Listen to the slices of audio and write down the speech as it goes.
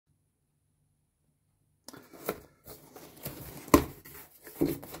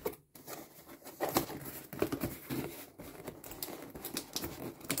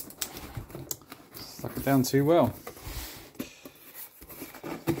down too well.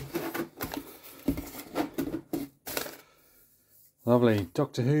 Lovely.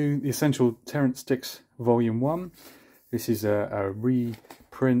 Doctor Who, The Essential Terrance Dicks Volume 1. This is a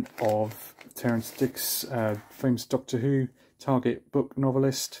reprint of Terrance Dicks, famous Doctor Who Target book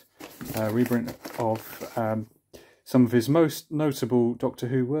novelist. Reprint of some of his most notable Doctor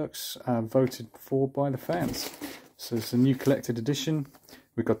Who works, voted for by the fans. So it's a new collected edition.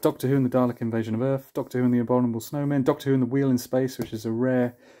 We've got Doctor Who and the Dalek Invasion of Earth, Doctor Who and the Abominable Snowmen, Doctor Who and the Wheel in Space, which is a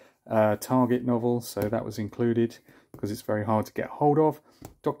rare Target novel, so that was included because it's very hard to get hold of.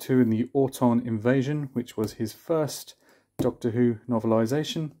 Doctor Who and the Auton Invasion, which was his first Doctor Who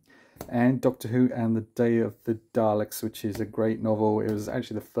novelisation. And Doctor Who and the Day of the Daleks, which is a great novel. It was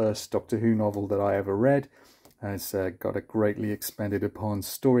actually the first Doctor Who novel that I ever read. It's got a greatly expanded upon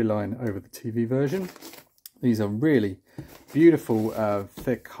storyline over the TV version. These are really beautiful,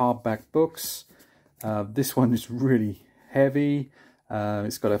 thick hardback books. This one is really heavy.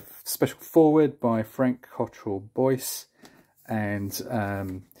 It's got a special foreword by Frank Cotterell-Boyce, and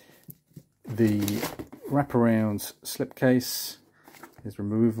the wraparound slipcase is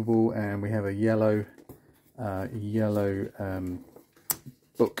removable, and we have a yellow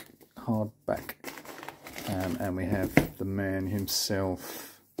book hardback, and we have the man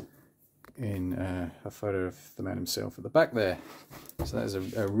himself in a photo of the man himself at the back there. So that is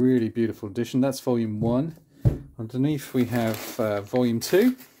a really beautiful edition. That's volume 1. Underneath we have volume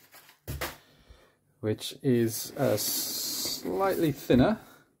 2, which is slightly thinner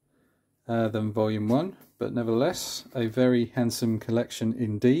than volume 1, but nevertheless a very handsome collection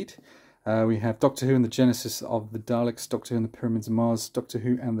indeed. We have Doctor Who and the Genesis of the Daleks, Doctor Who and the Pyramids of Mars, Doctor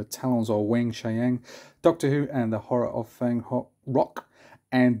Who and the Talons of Weng-Chiang, Doctor Who and the Horror of Fang Rock,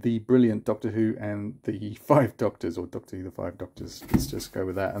 and the brilliant Doctor Who and the Five Doctors, or Doctor Who the Five Doctors. Let's just go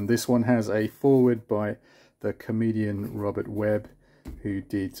with that. And this one has a foreword by the comedian Robert Webb, who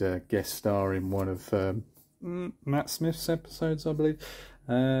did guest star in one of Matt Smith's episodes, I believe.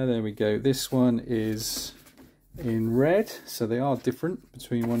 There we go. This one is in red, so they are different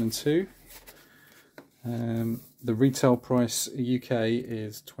between 1 and 2. The retail price UK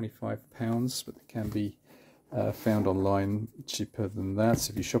is £25, but they can be found online cheaper than that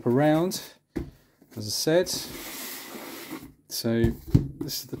if you shop around, as I said. So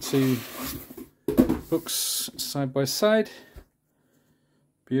this is the two books side by side.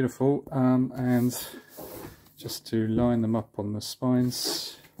 Beautiful. And just to line them up on the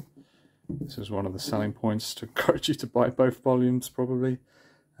spines, this is one of the selling points to encourage you to buy both volumes, probably.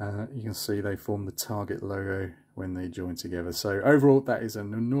 You can see they form the Target logo when they join together. So overall, that is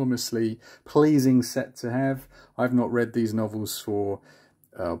an enormously pleasing set to have. I've not read these novels for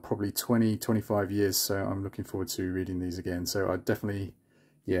probably 20-25 years, so I'm looking forward to reading these again. So I definitely,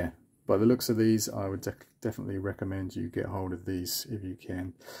 yeah, by the looks of these, I would definitely recommend you get hold of these if you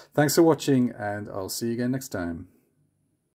can. Thanks for watching, and I'll see you again next time.